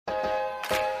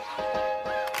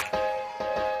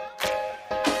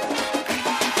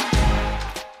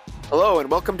Hello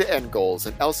and welcome to End Goals,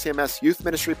 an LCMS Youth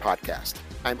Ministry podcast.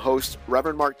 I'm host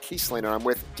Reverend Mark Kiesling and I'm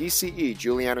with DCE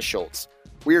Juliana Schultz.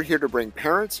 We are here to bring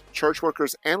parents, church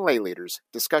workers, and lay leaders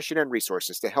discussion and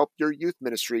resources to help your youth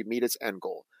ministry meet its end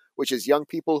goal, which is young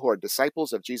people who are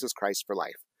disciples of Jesus Christ for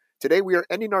life. Today we are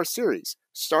ending our series,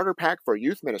 Starter Pack for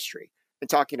Youth Ministry, and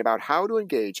talking about how to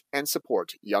engage and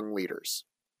support young leaders.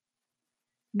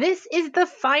 This is the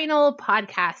final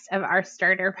podcast of our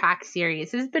Starter Pack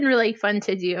series. This has been really fun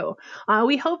to do.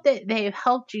 We hope that they've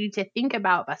helped you to think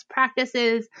about best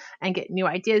practices and get new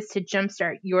ideas to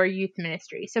jumpstart your youth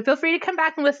ministry. So feel free to come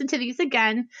back and listen to these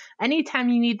again anytime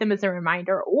you need them as a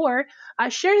reminder, or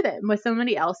share them with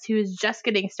somebody else who is just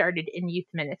getting started in youth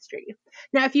ministry.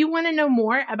 Now, if you want to know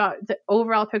more about the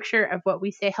overall picture of what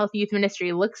we say healthy youth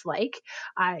ministry looks like,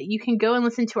 you can go and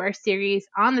listen to our series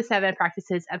on the 7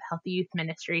 practices of healthy youth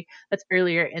ministry. That's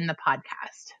earlier in the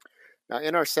podcast. Now,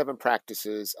 in our 7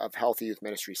 practices of healthy youth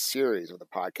ministry series of the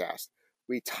podcast,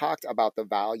 we talked about the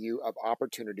value of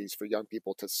opportunities for young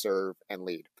people to serve and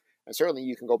lead. And certainly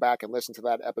you can go back and listen to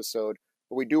that episode,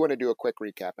 but we do want to do a quick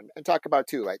recap and talk about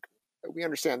too, like we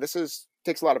understand this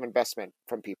takes a lot of investment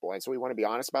from people. And so we want to be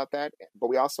honest about that, but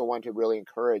we also want to really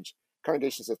encourage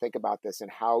congregations to think about this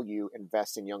and how you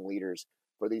invest in young leaders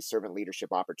for these servant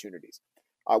leadership opportunities.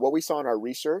 What we saw in our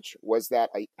research was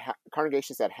that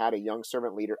congregations that had a young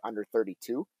servant leader under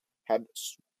 32 had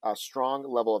a strong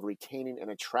level of retaining and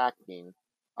attracting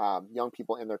young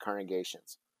people in their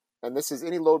congregations. And this is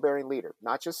any load-bearing leader,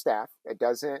 not just staff. It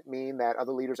doesn't mean that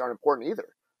other leaders aren't important either,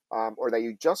 or that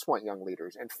you just want young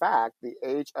leaders. In fact, the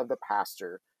age of the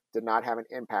pastor did not have an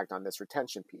impact on this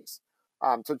retention piece.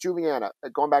 So Juliana,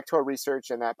 going back to our research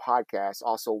and that podcast,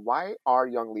 also, why are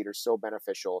young leaders so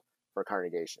beneficial for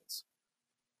congregations?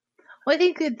 Well, I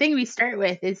think the thing we start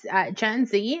with is Gen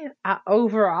Z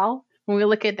overall. When we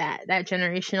look at that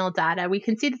generational data, we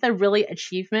can see that they're really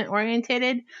achievement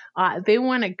oriented. They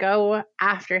want to go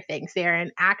after things. They are an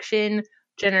action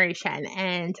generation,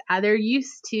 and they're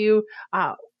used to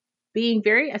being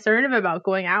very assertive about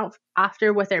going out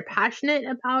after what they're passionate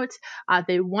about.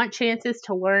 They want chances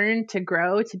to learn, to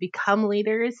grow, to become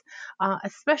leaders,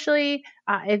 especially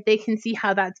if they can see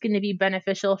how that's going to be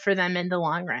beneficial for them in the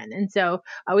long run. And so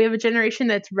we have a generation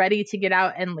that's ready to get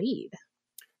out and lead.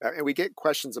 And we get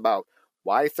questions about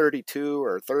why 32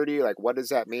 or 30, like what does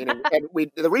that mean? And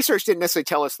the research didn't necessarily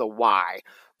tell us the why,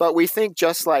 but we think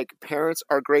just like parents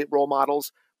are great role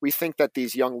models, we think that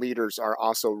these young leaders are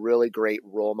also really great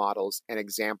role models and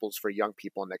examples for young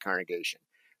people in the congregation.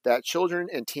 That children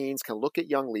and teens can look at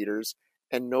young leaders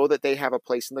and know that they have a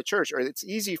place in the church. Or it's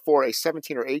easy for a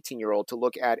 17 or 18-year-old to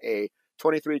look at a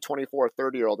 23, 24,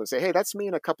 30-year-old and say, hey, that's me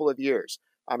in a couple of years.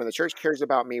 And the church cares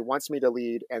about me, wants me to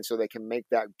lead, and so they can make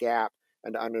that gap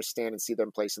and understand and see them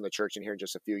place in the church in here in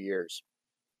just a few years.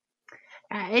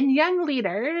 And young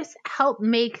leaders help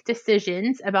make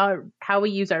decisions about how we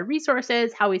use our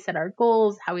resources, how we set our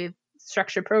goals, how we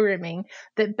structure programming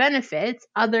that benefits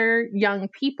other young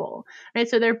people, right?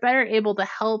 So they're better able to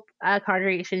help a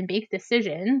congregation make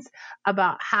decisions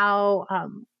about how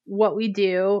what we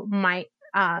do might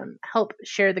help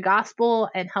share the gospel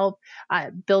and help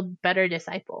build better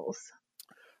disciples.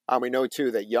 We know,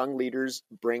 too, that young leaders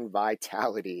bring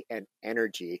vitality and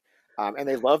energy. And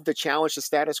they love to challenge the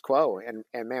status quo.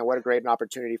 And man, what a great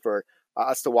opportunity for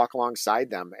us to walk alongside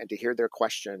them and to hear their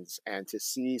questions and to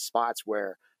see spots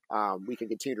where we can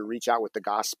continue to reach out with the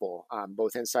gospel,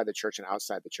 both inside the church and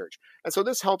outside the church. And so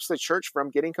this helps the church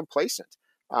from getting complacent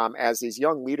as these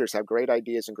young leaders have great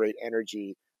ideas and great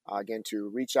energy, again, to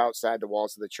reach outside the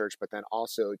walls of the church, but then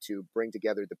also to bring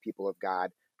together the people of God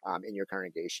in your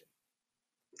congregation.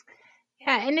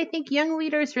 Yeah, and I think young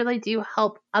leaders really do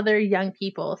help other young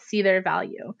people see their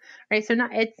value, right? So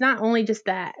it's not only just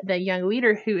that the young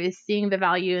leader who is seeing the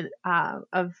value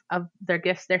of their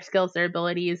gifts, their skills, their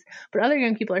abilities, but other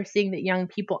young people are seeing that young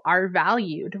people are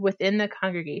valued within the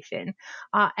congregation,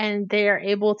 and they are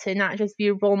able to not just be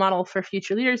a role model for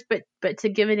future leaders, but to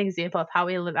give an example of how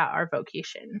we live out our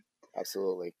vocation.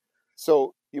 Absolutely.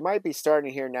 So you might be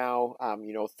starting here now,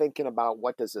 thinking about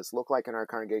what does this look like in our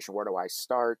congregation? Where do I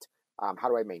start? How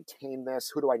do I maintain this?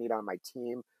 Who do I need on my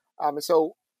team?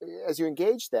 So as you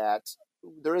engage that,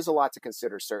 there is a lot to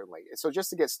consider, certainly. So just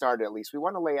to get started, at least, we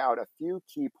want to lay out a few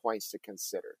key points to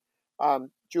consider.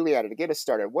 Juliana, to get us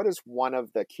started, what is one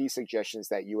of the key suggestions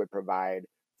that you would provide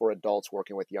for adults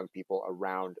working with young people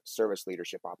around service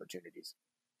leadership opportunities?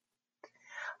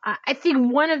 I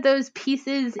think one of those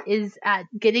pieces is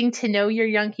getting to know your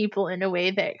young people in a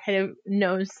way that kind of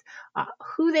knows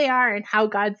who they are and how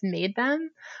God's made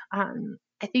them.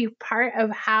 I think part of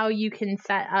how you can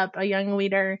set up a young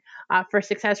leader for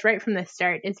success right from the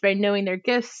start is by knowing their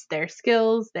gifts, their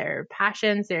skills, their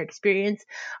passions, their experience.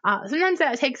 Sometimes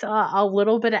that takes a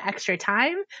little bit of extra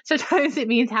time. Sometimes it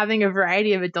means having a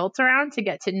variety of adults around to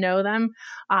get to know them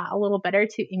a little better,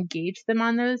 to engage them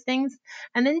on those things,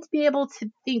 and then to be able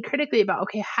to think critically about,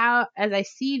 okay, how, as I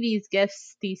see these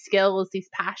gifts, these skills, these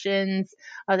passions,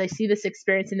 as I see this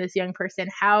experience in this young person,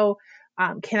 how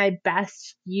can I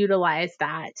best utilize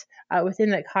that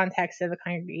within the context of a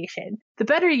congregation? The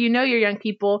better you know your young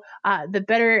people, the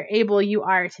better able you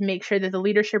are to make sure that the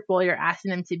leadership role you're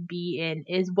asking them to be in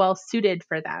is well suited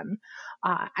for them.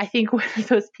 I think one of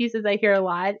those pieces I hear a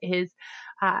lot is,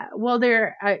 well,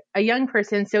 they're a young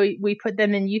person, so we put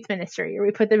them in youth ministry, or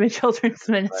we put them in children's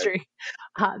ministry.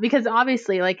 Because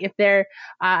obviously, like, if they're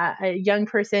a young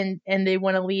person and they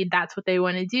want to lead, that's what they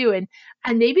want to do. And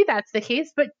maybe that's the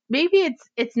case, but maybe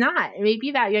it's not.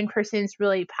 Maybe that young person is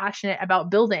really passionate about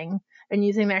building and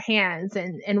using their hands.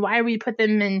 And why we put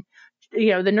them in,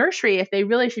 the nursery if they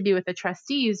really should be with the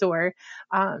trustees? Or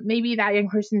maybe that young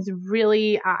person's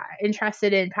really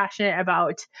interested and passionate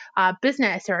about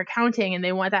business or accounting, and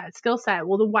they want that skill set.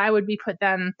 Well, then why would we put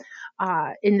them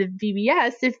in the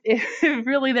VBS if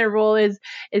really their role is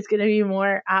going to be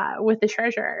more with the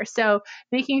treasurer? So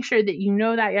making sure that you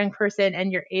know that young person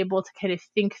and you're able to kind of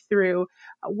think through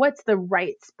what's the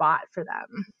right spot for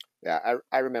them. Yeah,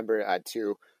 I remember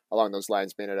too, along those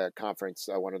lines, being at a conference,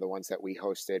 one of the ones that we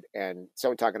hosted, and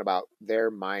someone talking about their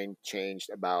mind changed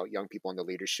about young people in the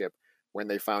leadership when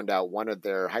they found out one of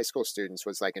their high school students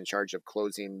was like in charge of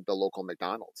closing the local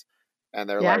McDonald's. And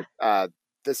they're Yeah. like,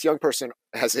 this young person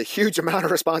has a huge amount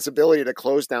of responsibility to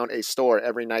close down a store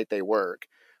every night they work.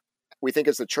 We think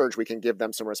as the church, we can give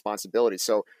them some responsibility.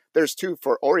 So there's two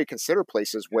for already consider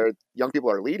places where young people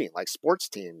are leading, like sports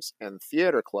teams and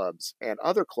theater clubs and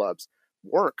other clubs,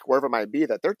 work, wherever it might be,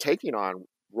 that they're taking on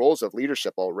roles of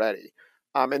leadership already.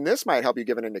 And this might help you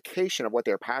give an indication of what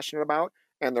they're passionate about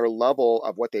and their level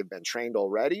of what they've been trained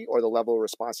already, or the level of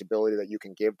responsibility that you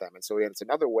can give them. And so it's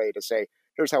another way to say,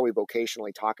 here's how we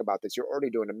vocationally talk about this. You're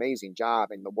already doing an amazing job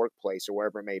in the workplace or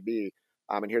wherever it may be.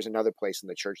 And here's another place in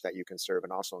the church that you can serve,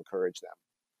 and also encourage them.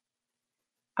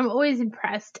 I'm always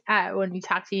impressed when we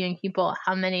talk to young people,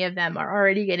 how many of them are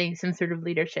already getting some sort of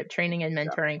leadership training and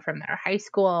mentoring from their high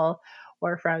school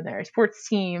or from their sports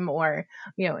team, or,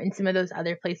 in some of those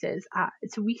other places.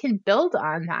 So we can build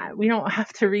on that. We don't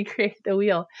have to recreate the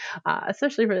wheel,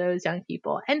 especially for those young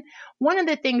people. And one of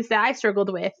the things that I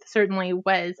struggled with certainly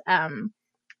was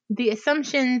the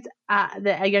assumptions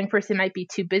that a young person might be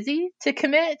too busy to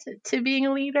commit to being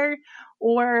a leader,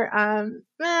 or,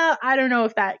 well, I don't know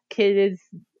if that kid is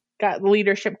got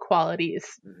leadership qualities.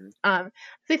 So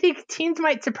I think teens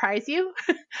might surprise you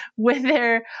with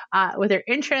their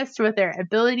interests, with their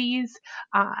abilities.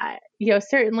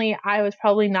 Certainly I was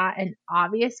probably not an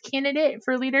obvious candidate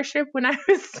for leadership when I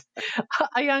was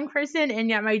a young person, and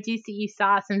yet my GCE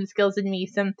saw some skills in me,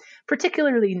 some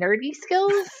particularly nerdy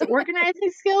skills, organizing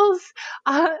skills,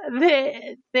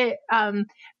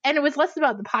 and it was less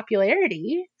about the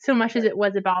popularity so much as it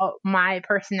was about my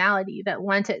personality that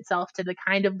lent itself to the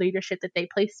kind of leadership that they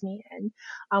placed me in,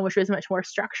 which was much more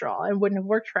structural and wouldn't have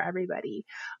worked for everybody.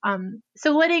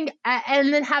 So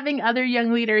and then having other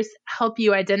young leaders help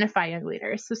you identify young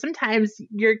leaders. So sometimes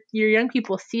your young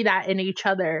people see that in each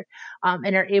other,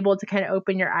 and are able to kind of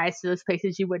open your eyes to those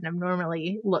places you wouldn't have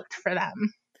normally looked for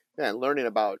them. Yeah, and learning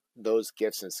about those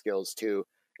gifts and skills too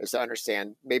is to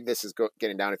understand, maybe this is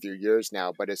getting down a few years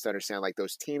now, but it's to understand like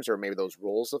those teams or maybe those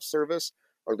roles of service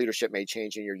or leadership may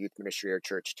change in your youth ministry or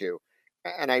church too.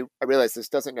 And I realize this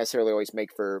doesn't necessarily always make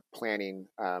for planning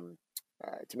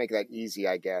to make that easy,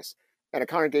 I guess. And a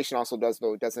congregation also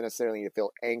doesn't necessarily need to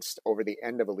feel angst over the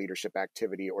end of a leadership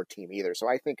activity or team either. So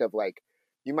I think of like,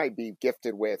 you might be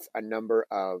gifted with a number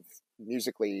of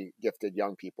musically gifted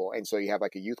young people. And so you have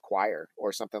like a youth choir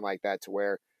or something like that, to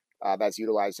where that's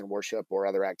utilized in worship or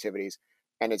other activities.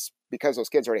 And it's because those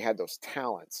kids already had those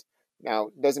talents. Now,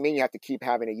 it doesn't mean you have to keep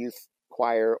having a youth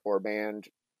choir or band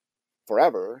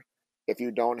forever if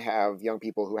you don't have young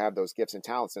people who have those gifts and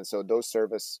talents. And so those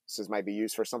services might be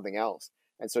used for something else.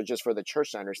 And so just for the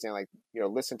church to understand, like,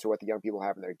 listen to what the young people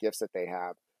have and their gifts that they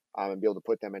have, and be able to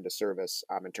put them into service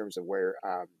in terms of where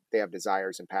they have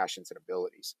desires and passions and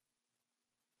abilities.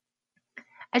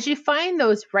 As you find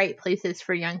those right places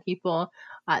for young people,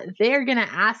 they're going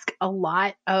to ask a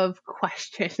lot of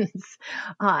questions,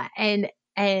 and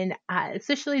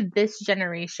especially this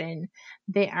generation,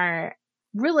 they are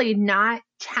really not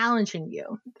challenging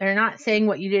you. They're not saying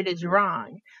what you did is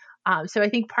wrong. So I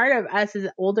think part of us as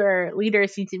older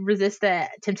leaders need to resist the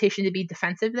temptation to be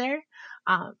defensive there,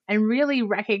 and really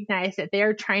recognize that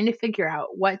they're trying to figure out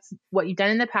what you've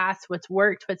done in the past, what's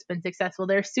worked, what's been successful.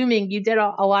 They're assuming you did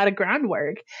a lot of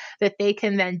groundwork that they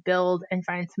can then build and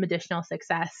find some additional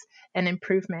success and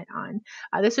improvement on.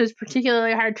 This was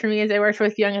particularly hard for me as I worked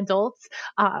with young adults.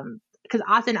 Because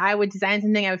often I would design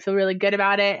something, I would feel really good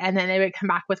about it, and then they would come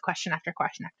back with question after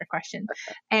question after question,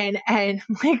 and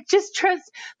like, just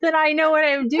trust that I know what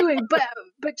I'm doing.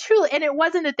 But truly, and it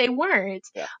wasn't that they weren't,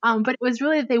 but it was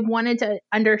really that they wanted to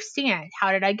understand,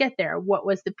 how did I get there? What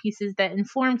was the pieces that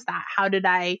informs that? How did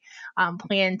I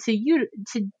plan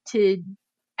to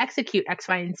execute X,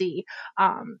 Y, and Z.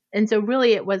 And so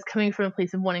really it was coming from a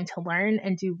place of wanting to learn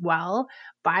and do well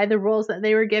by the roles that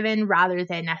they were given, rather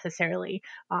than necessarily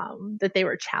that they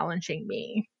were challenging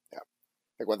me. Yeah.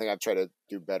 Like, one thing I've tried to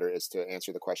do better is to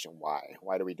answer the question, why?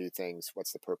 Why do we do things?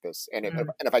 What's the purpose? And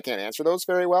if I can't answer those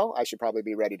very well, I should probably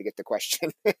be ready to get the question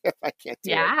if I can't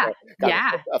do it. So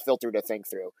a filter to think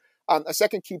through. A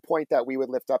second key point that we would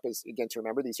lift up is, again, to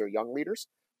remember these are young leaders.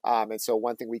 And so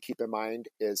one thing we keep in mind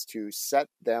is to set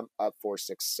them up for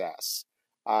success.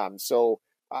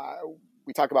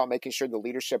 We talk about making sure the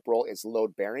leadership role is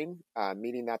load bearing,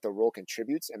 meaning that the role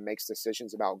contributes and makes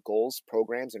decisions about goals,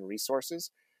 programs, and resources.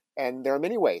 And there are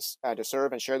many ways to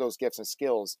serve and share those gifts and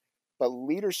skills, but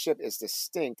leadership is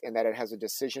distinct in that it has a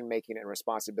decision-making and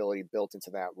responsibility built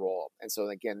into that role. And so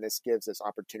again, this gives us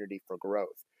opportunity for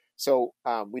growth. So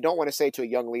we don't want to say to a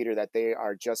young leader that they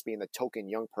are just being the token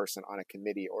young person on a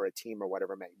committee or a team or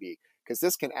whatever it may be, because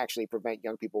this can actually prevent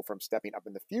young people from stepping up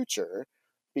in the future,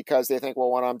 because they think,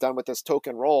 well, when I'm done with this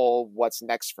token role, what's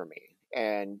next for me?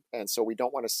 And so we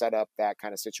don't want to set up that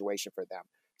kind of situation for them.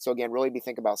 So again, really be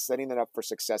thinking about setting it up for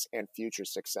success and future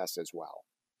success as well.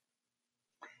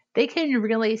 They can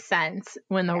really sense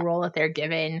when the role that they're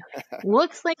given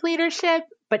looks like leadership,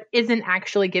 but isn't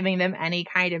actually giving them any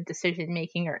kind of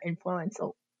decision-making or influence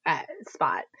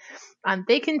spot.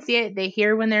 They can see it. They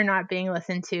hear when they're not being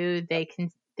listened to. They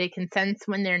can sense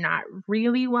when they're not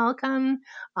really welcome.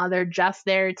 They're just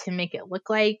there to make it look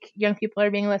like young people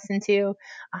are being listened to.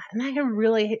 And that can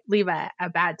really leave a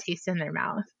bad taste in their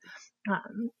mouth.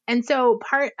 And so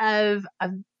part of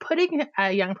putting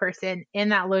a young person in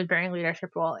that load-bearing leadership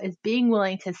role is being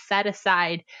willing to set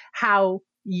aside how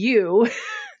you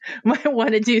might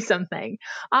want to do something.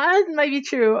 That might be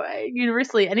true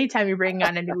universally anytime you're bringing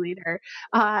on a new leader.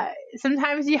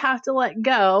 Sometimes you have to let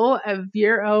go of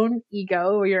your own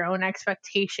ego or your own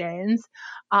expectations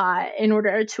in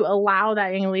order to allow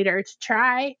that young leader to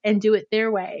try and do it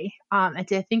their way, and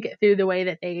to think it through the way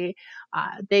that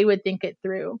they would think it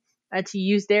through. To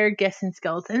use their gifts and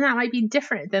skills. And that might be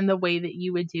different than the way that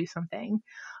you would do something.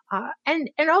 And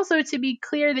also to be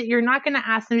clear that you're not going to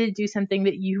ask them to do something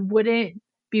that you wouldn't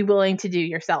be willing to do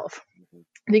yourself.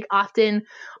 I think often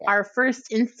our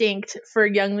first instinct for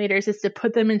young leaders is to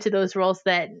put them into those roles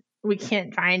that we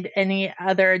can't find any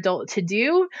other adult to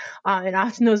do. And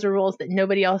often those are roles that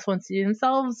nobody else wants to do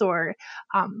themselves, or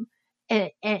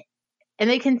and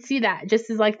they can see that,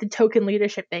 just as like the token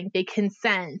leadership thing. They can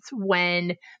sense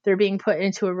when they're being put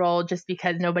into a role just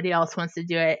because nobody else wants to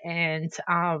do it, and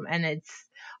it's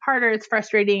harder, it's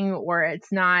frustrating, or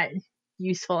it's not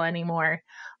useful anymore.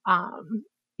 So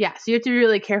you have to be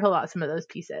really careful about some of those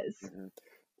pieces. Mm-hmm.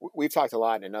 We've talked a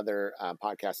lot in other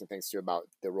podcasts and things too about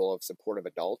the role of supportive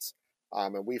adults,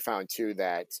 and we found too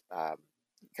that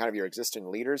kind of your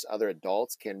existing leaders, other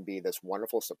adults, can be this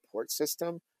wonderful support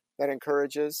system that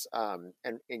encourages,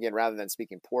 and again, rather than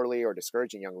speaking poorly or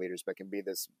discouraging young leaders, but can be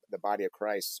the body of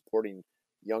Christ supporting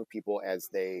young people as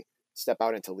they step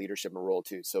out into leadership and role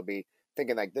too. So be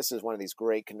thinking like this is one of these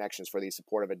great connections for these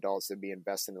supportive adults to be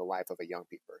invested in the life of a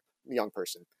young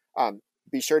person.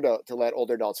 Be sure to let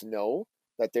older adults know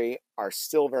that they are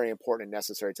still very important and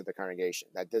necessary to the congregation,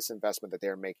 that this investment that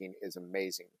they're making is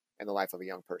amazing in the life of a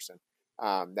young person,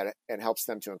 that it helps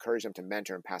them to encourage them to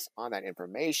mentor and pass on that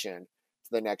information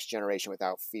the next generation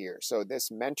without fear. So this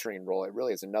mentoring role, it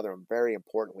really is another very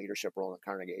important leadership role in the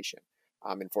congregation.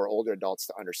 And for older adults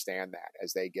to understand that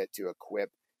as they get to equip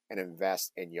and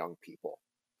invest in young people.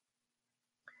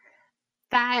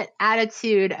 That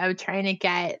attitude of trying to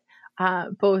get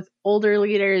both older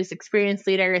leaders, experienced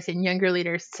leaders, and younger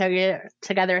leaders together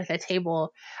at the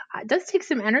table does take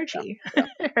some energy,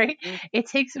 right? It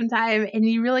takes some time, and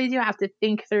you really do have to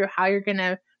think through how you're going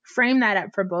to frame that up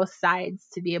for both sides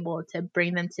to be able to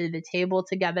bring them to the table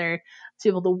together, to be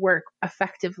able to work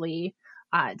effectively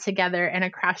together and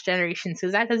across generations,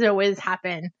 because that doesn't always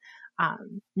happen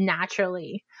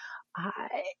naturally.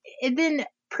 And then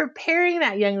preparing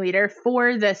that young leader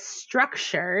for the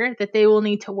structure that they will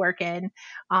need to work in,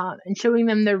 and showing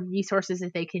them the resources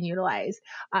that they can utilize.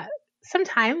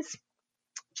 Sometimes,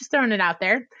 just throwing it out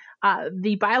there,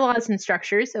 the bylaws and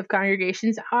structures of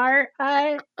congregations are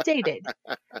dated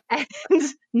and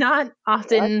not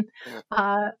often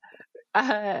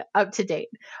up to date,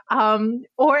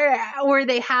 or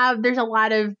there's a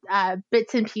lot of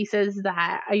bits and pieces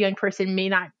that a young person may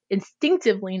not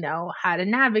instinctively know how to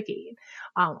navigate.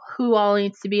 Who all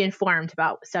needs to be informed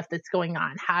about stuff that's going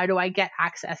on? How do I get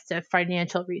access to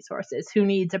financial resources? Who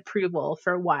needs approval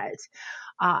for what?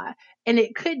 And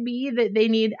it could be that they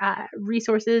need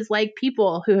resources like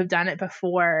people who have done it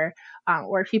before,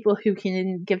 or people who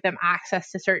can give them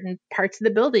access to certain parts of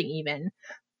the building, even,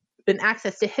 and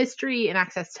access to history and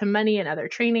access to money and other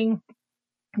training.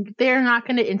 They're not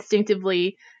going to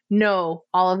instinctively know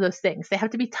all of those things. They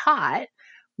have to be taught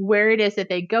where it is that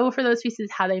they go for those pieces,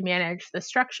 how they manage the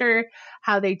structure,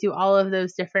 how they do all of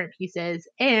those different pieces.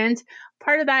 And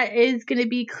part of that is going to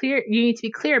be clear. You need to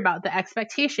be clear about the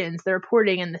expectations, the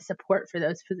reporting, and the support for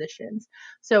those positions.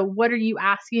 So what are you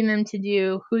asking them to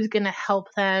do? Who's going to help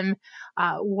them?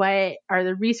 What are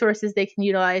the resources they can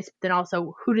utilize? But then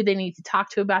also, who do they need to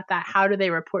talk to about that? How do they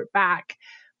report back?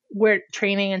 Where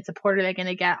training and support are they going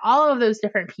to get? All of those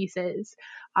different pieces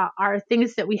are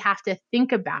things that we have to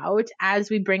think about as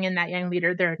we bring in that young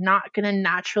leader. They're not going to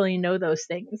naturally know those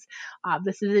things.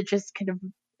 This isn't just kind of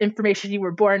information you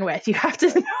were born with. You have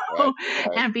to know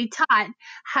and be taught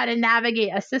how to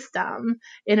navigate a system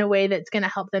in a way that's going to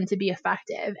help them to be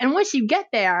effective. And once you get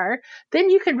there, then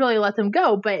you can really let them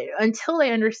go. But until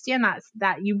they understand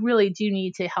that you really do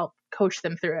need to help coach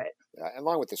them through it.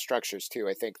 Along with the structures too,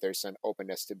 I think there's an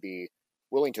openness to be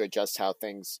willing to adjust how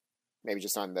things, maybe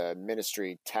just on the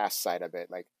ministry task side of it,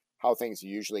 like how things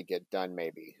usually get done,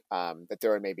 maybe that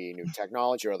there are maybe new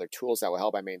technology or other tools that will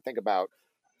help. I mean, think about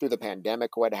through the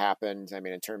pandemic, what happened. I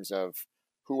mean, in terms of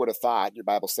who would have thought your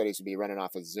Bible studies would be running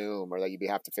off of Zoom, or that you'd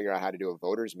have to figure out how to do a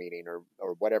voters meeting or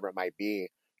whatever it might be,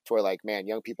 to where, like, man,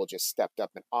 young people just stepped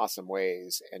up in awesome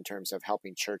ways in terms of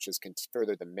helping churches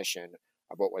further the mission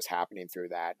of what was happening through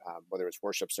that, whether it's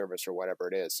worship service or whatever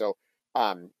it is. So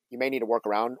you may need to work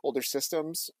around older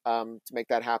systems to make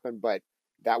that happen, but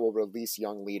that will release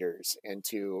young leaders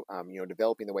into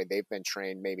developing the way they've been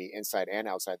trained, maybe inside and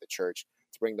outside the church,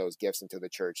 to bring those gifts into the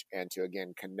church and to,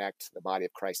 again, connect the body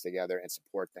of Christ together and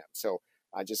support them. So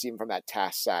just even from that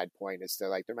task side point, is to,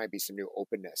 like, there might be some new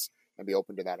openness and be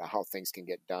open to that, how things can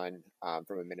get done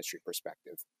from a ministry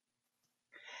perspective.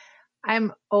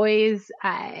 I'm always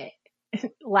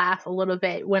laugh a little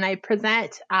bit when I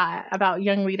present about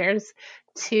young leaders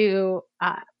to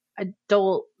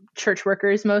adult church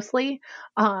workers mostly.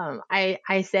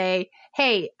 I say,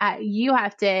 hey, you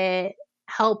have to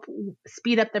help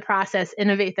speed up the process,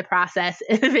 innovate the process,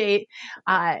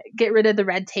 get rid of the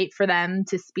red tape for them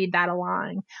to speed that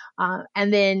along.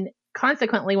 And then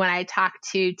consequently, when I talk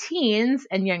to teens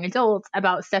and young adults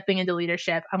about stepping into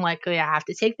leadership, I'm like, oh, yeah, I have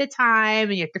to take the time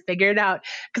and you have to figure it out.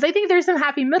 Because I think there's some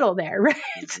happy middle there, right?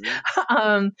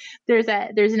 Mm-hmm. There's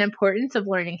an importance of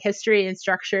learning history and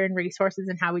structure and resources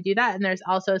and how we do that. And there's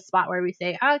also a spot where we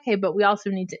say, okay, but we also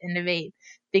need to innovate,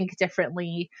 think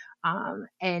differently,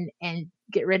 and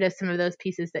get rid of some of those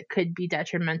pieces that could be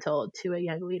detrimental to a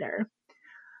young leader.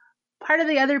 Part of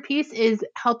the other piece is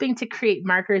helping to create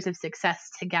markers of success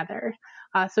together.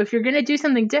 So if you're going to do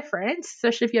something different,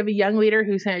 especially if you have a young leader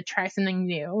who's going to try something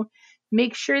new,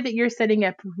 make sure that you're setting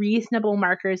up reasonable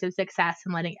markers of success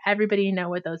and letting everybody know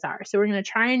what those are. So we're going to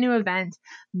try a new event.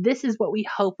 This is what we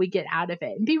hope we get out of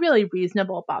it, and be really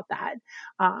reasonable about that.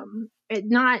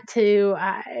 Not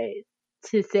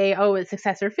to say, oh, it's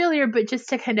success or failure, but just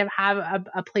to kind of have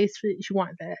a place that you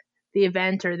want the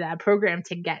event or the program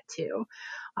to get to.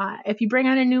 If you bring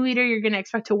on a new leader, you're going to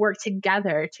expect to work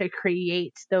together to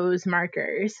create those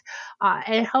markers,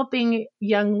 and helping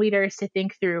young leaders to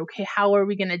think through, okay, how are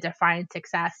we going to define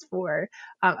success for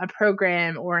a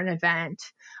program or an event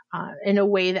in a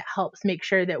way that helps make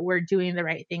sure that we're doing the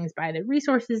right things by the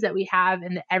resources that we have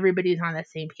and that everybody's on the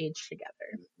same page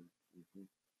together.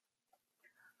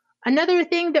 Another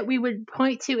thing that we would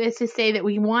point to is to say that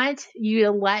we want you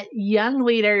to let young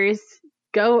leaders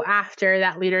go after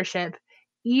that leadership,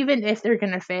 even if they're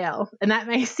going to fail. And that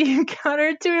may seem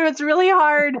counterintuitive. It's really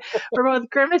hard. We're both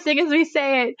grimacing as we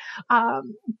say it.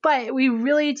 But we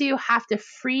really do have to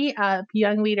free up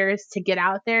young leaders to get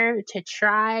out there, to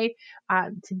try,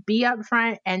 to be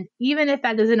upfront. And even if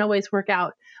that doesn't always work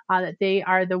out, that they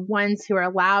are the ones who are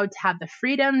allowed to have the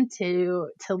freedom to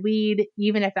lead,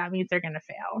 even if that means they're going to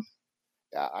fail.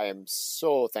 I am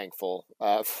so thankful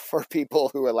for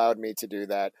people who allowed me to do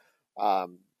that.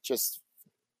 Just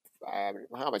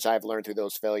how much I've learned through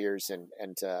those failures,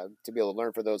 and to be able to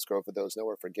learn from those, grow from those, know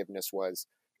where forgiveness was,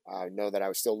 know that I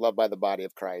was still loved by the body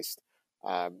of Christ,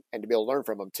 and to be able to learn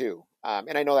from them too.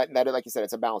 And I know that, like you said,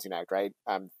 it's a balancing act, right?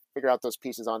 Figure out those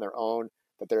pieces on their own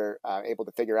that they're able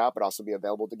to figure out, but also be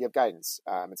available to give guidance.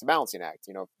 It's a balancing act.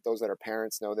 Those that are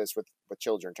parents know this with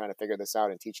children, trying to figure this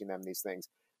out and teaching them these things.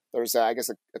 There's, I guess,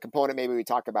 a component maybe we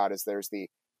talk about is there's the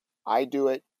I do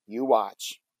it, you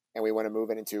watch, and we want to move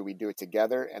it into we do it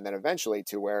together, and then eventually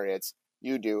to where it's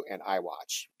you do and I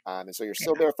watch. And so you're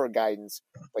still there for guidance,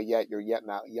 but yet you're letting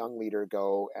that young leader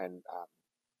go and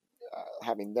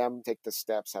having them take the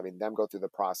steps, having them go through the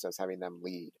process, having them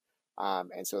lead.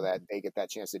 And so that they get that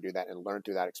chance to do that and learn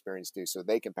through that experience too, so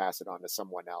they can pass it on to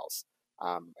someone else.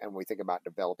 And we think about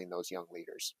developing those young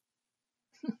leaders.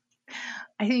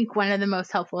 I think one of the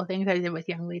most helpful things I did with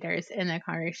young leaders in the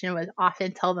congregation was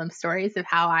often tell them stories of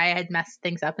how I had messed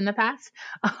things up in the past.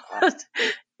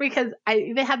 Because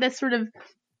they had this sort of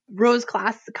rose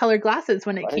colored glasses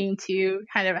when it came to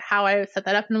kind of how I set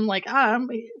that up. And I'm like,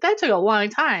 that took a long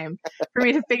time for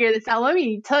me to figure this out. Let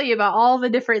me tell you about all the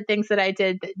different things that I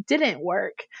did that didn't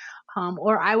work.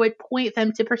 Or I would point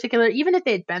them to particular, even if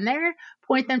they'd been there,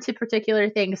 point them to particular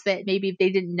things that maybe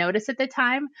they didn't notice at the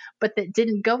time, but that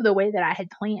didn't go the way that I had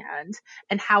planned,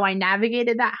 and how I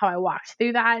navigated that, how I walked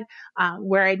through that,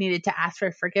 where I needed to ask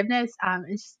for forgiveness.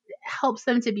 It just helps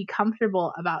them to be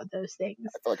comfortable about those things.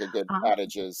 I feel like a good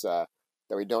adage is that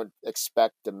we don't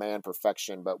demand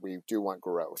perfection, but we do want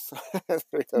growth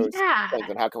through those things.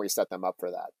 And how can we set them up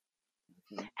for that?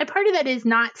 And part of that is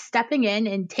not stepping in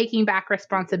and taking back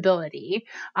responsibility,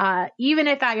 even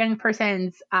if that young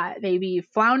person's maybe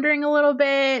floundering a little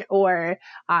bit, or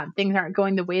things aren't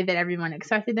going the way that everyone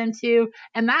expected them to.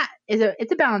 And that is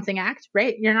it's a balancing act,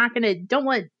 right? You're not don't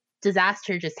let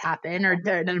disaster just happen, or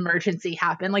an emergency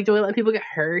happen. Like, don't let people get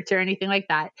hurt or anything like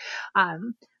that.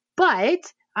 But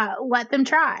let them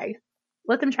try.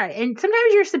 Let them try. And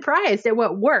sometimes you're surprised at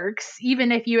what works,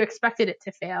 even if you expected it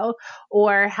to fail,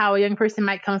 or how a young person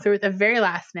might come through at the very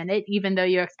last minute, even though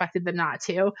you expected them not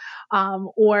to.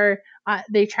 Or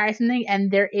they try something and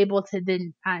they're able to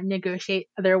then negotiate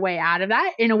their way out of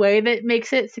that in a way that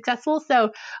makes it successful.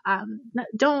 So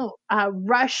don't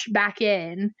rush back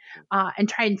in and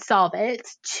try and solve it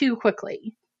too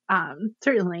quickly.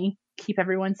 Certainly keep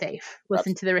everyone safe.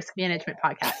 Listen to the Risk Management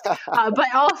podcast,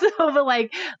 but also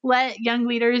let young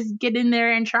leaders get in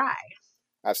there and try.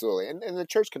 Absolutely, and the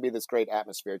church can be this great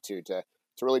atmosphere too, to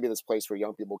really be this place where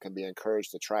young people can be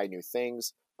encouraged to try new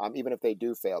things, even if they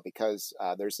do fail, because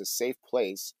there's a safe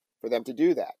place for them to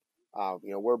do that.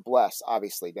 We're blessed,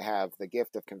 obviously, to have the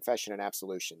gift of confession and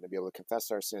absolution, to be able to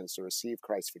confess our sins, to receive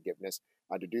Christ's forgiveness,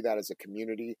 to do that as a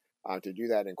community, to do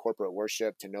that in corporate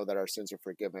worship, to know that our sins are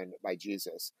forgiven by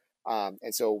Jesus.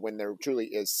 And so when there truly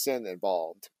is sin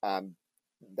involved,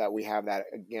 that we have that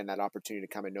opportunity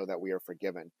to come and know that we are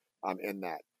forgiven in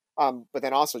that. But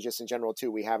then also just in general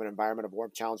too, we have an environment of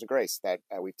warmth, challenge, and grace that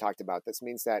we've talked about. This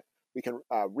means that we can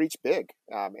reach big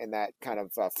in that kind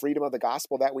of freedom of the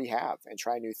gospel that we have, and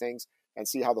try new things and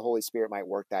see how the Holy Spirit might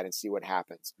work that and see what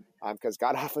happens. Because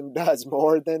God often does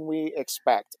more than we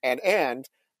expect. And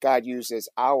God uses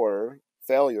our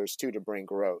failures too to bring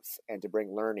growth and to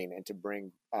bring learning and to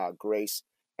bring grace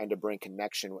and to bring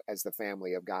connection as the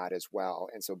family of God as well.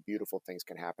 And so beautiful things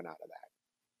can happen out of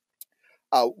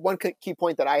that. One key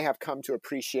point that I have come to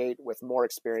appreciate with more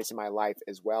experience in my life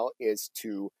as well is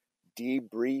to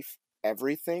debrief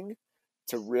everything,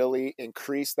 to really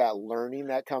increase that learning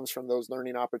that comes from those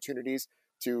learning opportunities,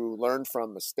 to learn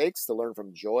from mistakes, to learn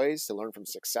from joys, to learn from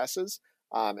successes,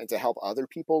 and to help other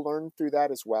people learn through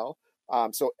that as well.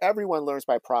 So everyone learns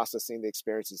by processing the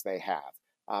experiences they have,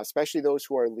 especially those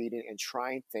who are leading and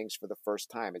trying things for the first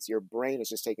time. It's your brain is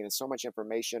just taking in so much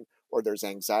information, or there's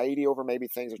anxiety over maybe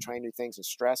things, or trying new things, and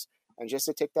stress. And just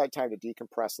to take that time to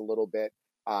decompress a little bit,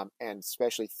 and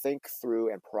especially think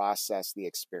through and process the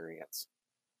experience.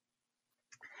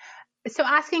 So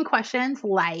asking questions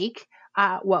like,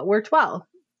 what worked well?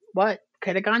 What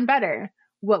could have gone better?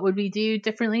 What would we do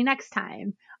differently next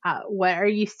time? What are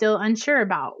you still unsure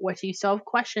about? What do you still have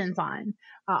questions on?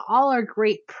 All are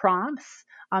great prompts.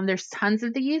 There's tons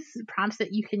of these prompts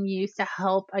that you can use to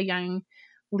help a young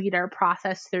leader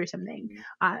process through something.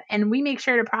 And we make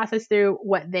sure to process through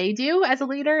what they do as a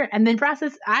leader, and then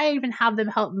I even have them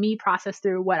help me process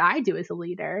through what I do as a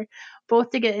leader,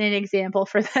 both to get an example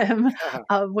for them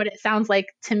of what it sounds like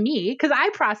to me. Because I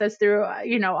process through,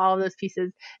 all of those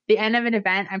pieces. The end of an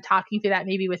event, I'm talking through that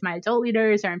maybe with my adult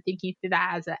leaders, or I'm thinking through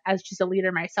that as just a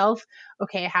leader myself.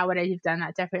 Okay, how would I have done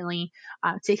that differently?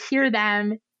 To hear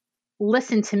them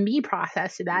listen to me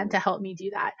process that to help me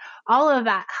do that. All of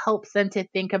that helps them to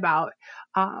think about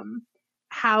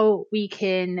how we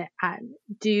can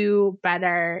do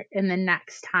better in the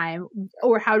next time,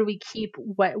 or how do we keep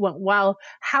what went well?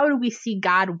 How do we see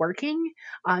God working,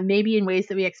 maybe in ways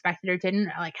that we expected or didn't?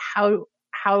 Like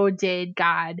how did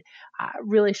God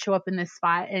really show up in this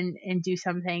spot and do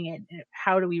something, and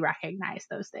how do we recognize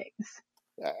those things?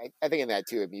 I think in that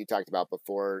too, I mean, you talked about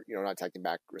before, not taking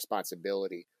back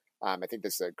responsibility. I think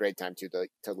this is a great time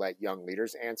to let young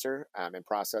leaders answer and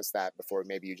process that before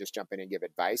maybe you just jump in and give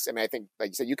advice. I mean, I think, like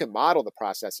you said, you can model the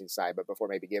processing side, but before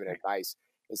maybe giving advice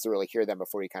is to really hear them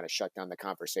before you kind of shut down the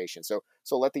conversation. So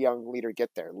let the young leader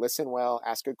get there, listen well,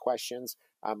 ask good questions,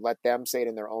 let them say it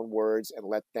in their own words, and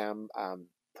let them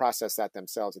process that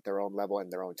themselves at their own level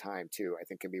and their own time too. I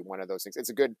think can be one of those things. It's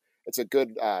a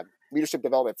good leadership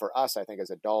development for us, I think,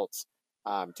 as adults,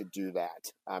 to do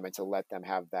that and to let them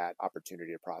have that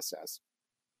opportunity to process.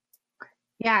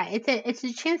 Yeah, it's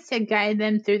a chance to guide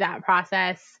them through that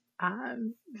process.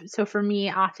 So for me,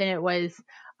 often it was,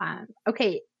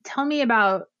 okay, tell me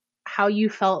about how you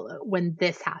felt when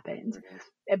this happened,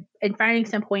 and finding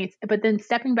some points, but then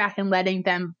stepping back and letting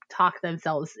them talk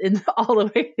themselves in all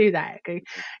the way through that. Okay,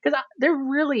 because they're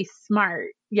really smart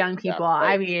young people. Yeah,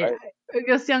 right, I mean, right.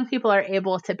 Because young people are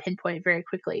able to pinpoint very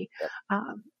quickly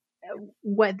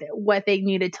what they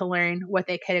needed to learn, what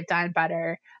they could have done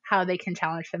better, how they can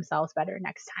challenge themselves better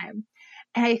next time.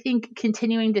 And I think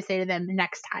continuing to say to them,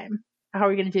 next time, how are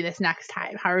we going to do this next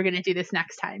time? How are we going to do this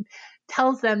next time?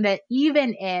 Tells them that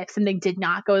even if something did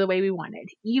not go the way we wanted,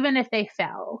 even if they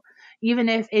fell, even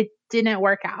if it didn't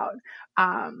work out,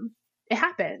 it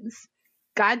happens.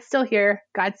 God's still here.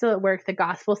 God's still at work. The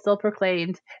gospel still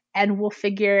proclaimed, and we'll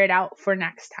figure it out for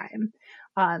next time.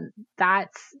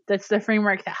 That's the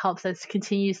framework that helps us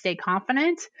continue to stay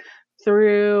confident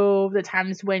through the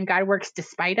times when God works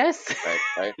despite us,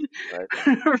 right.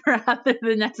 rather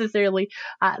than necessarily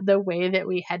the way that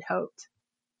we had hoped.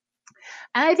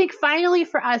 And I think finally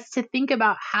for us to think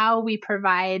about how we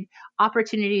provide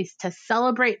opportunities to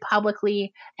celebrate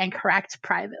publicly and correct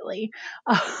privately.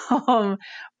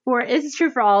 It's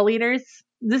true for all leaders.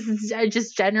 This is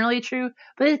just generally true,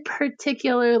 but it's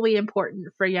particularly important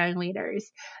for young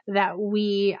leaders that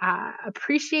we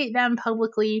appreciate them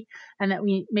publicly and that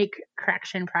we make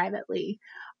correction privately,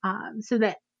 so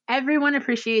that everyone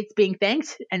appreciates being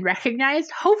thanked and recognized.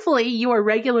 Hopefully, you are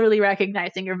regularly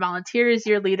recognizing your volunteers,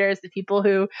 your leaders, the people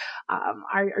who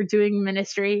are doing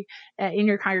ministry in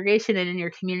your congregation and in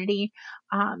your community.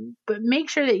 But make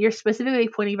sure that you're specifically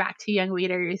pointing back to young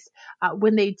leaders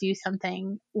when they do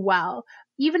something well,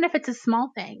 even if it's a small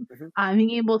thing.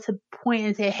 Being able to point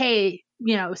and say, hey,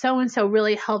 so and so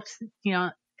really helps,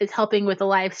 is helping with the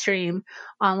live stream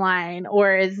online,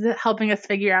 or is helping us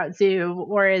figure out Zoom,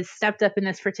 or is stepped up in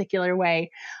this particular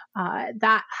way.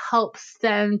 That helps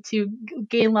them to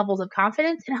gain levels of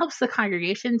confidence, and helps the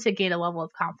congregation to gain a level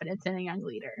of confidence in a young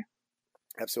leader.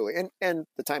 Absolutely. And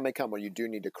the time may come when you do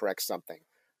need to correct something.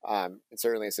 And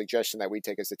certainly a suggestion that we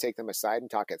take is to take them aside and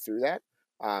talk it through that,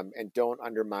 and don't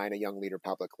undermine a young leader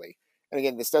publicly. And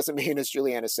again, this doesn't mean, as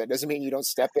Juliana said, doesn't mean you don't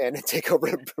step in and take over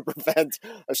and prevent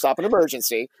or stop an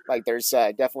emergency. Like there's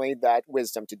definitely that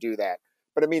wisdom to do that.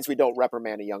 But it means we don't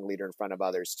reprimand a young leader in front of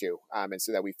others too. And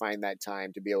so that we find that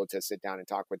time to be able to sit down and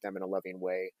talk with them in a loving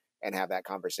way and have that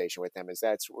conversation with them, is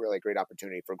that's really a great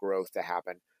opportunity for growth to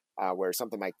happen, where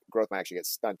something like growth might actually get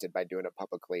stunted by doing it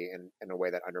publicly in a way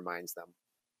that undermines them.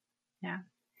 Yeah.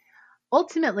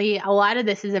 Ultimately, a lot of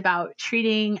this is about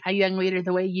treating a young leader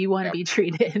the way you want to be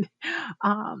treated.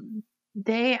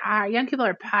 Young people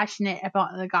are passionate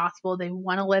about the gospel. They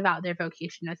want to live out their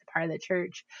vocation as a part of the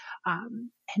church.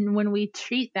 And when we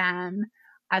treat them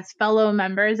as fellow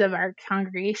members of our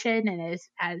congregation, and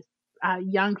as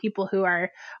young people who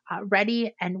are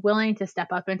ready and willing to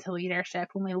step up into leadership,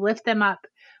 when we lift them up,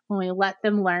 when we let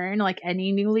them learn, like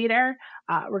any new leader,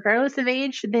 regardless of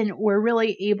age, then we're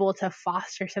really able to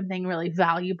foster something really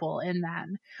valuable in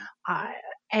them.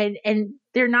 And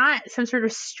they're not some sort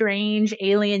of strange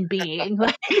alien being.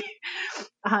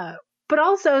 But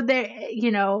also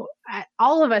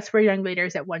all of us were young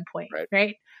leaders at one point,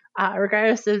 right?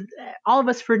 Regardless of, all of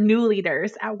us were new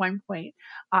leaders at one point.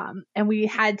 And we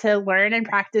had to learn and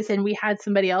practice, and we had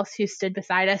somebody else who stood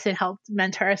beside us and helped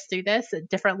mentor us through this at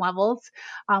different levels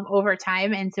over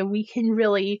time. And so we can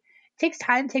really, takes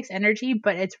time, takes energy,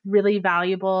 but it's really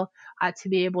valuable to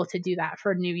be able to do that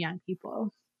for new young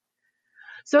people.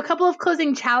 So a couple of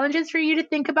closing challenges for you to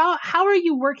think about. How are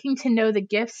you working to know the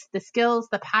gifts, the skills,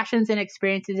 the passions, and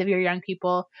experiences of your young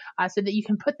people so that you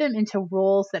can put them into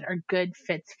roles that are good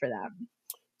fits for them?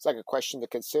 Second question to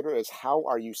consider is, how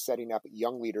are you setting up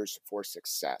young leaders for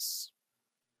success?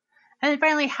 And then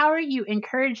finally, how are you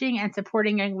encouraging and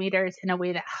supporting young leaders in a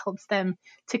way that helps them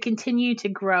to continue to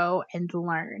grow and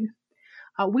learn?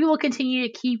 We will continue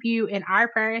to keep you in our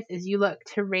prayers as you look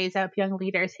to raise up young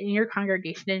leaders in your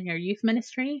congregation and your youth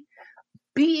ministry.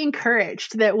 Be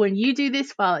encouraged that when you do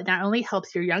this well, it not only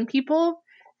helps your young people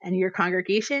and your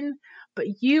congregation, but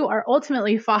you are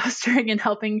ultimately fostering and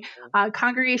helping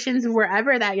congregations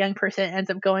wherever that young person ends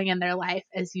up going in their life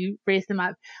as you raise them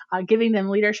up, giving them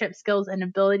leadership skills and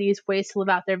abilities, ways to live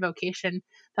out their vocation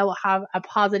that will have a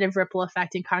positive ripple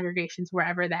effect in congregations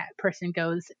wherever that person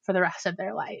goes for the rest of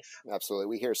their life. Absolutely.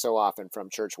 We hear so often from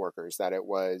church workers that it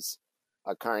was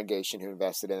a congregation who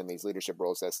invested in these leadership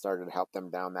roles that started to help them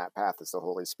down that path as the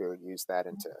Holy Spirit used that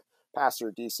into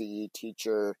pastor, DCE,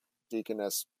 teacher,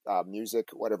 deaconess, music,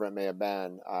 whatever it may have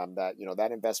been,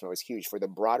 that investment was huge for the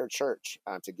broader church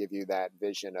to give you that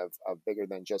vision of bigger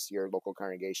than just your local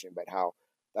congregation, but how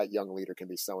that young leader can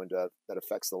be so into that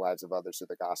affects the lives of others through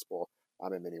the gospel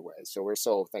in many ways. So we're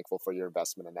so thankful for your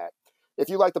investment in that. If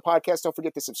you like the podcast, don't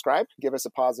forget to subscribe, give us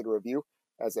a positive review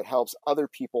as it helps other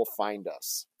people find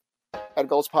us. Ed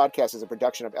Gold's podcast is a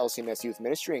production of LCMS Youth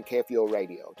Ministry and KFUO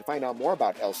Radio. To find out more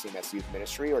about LCMS Youth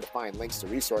Ministry or to find links to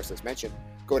resources mentioned,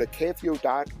 go to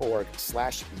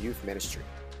kfuo.org/youth ministry.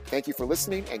 Thank you for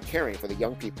listening and caring for the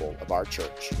young people of our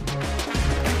church.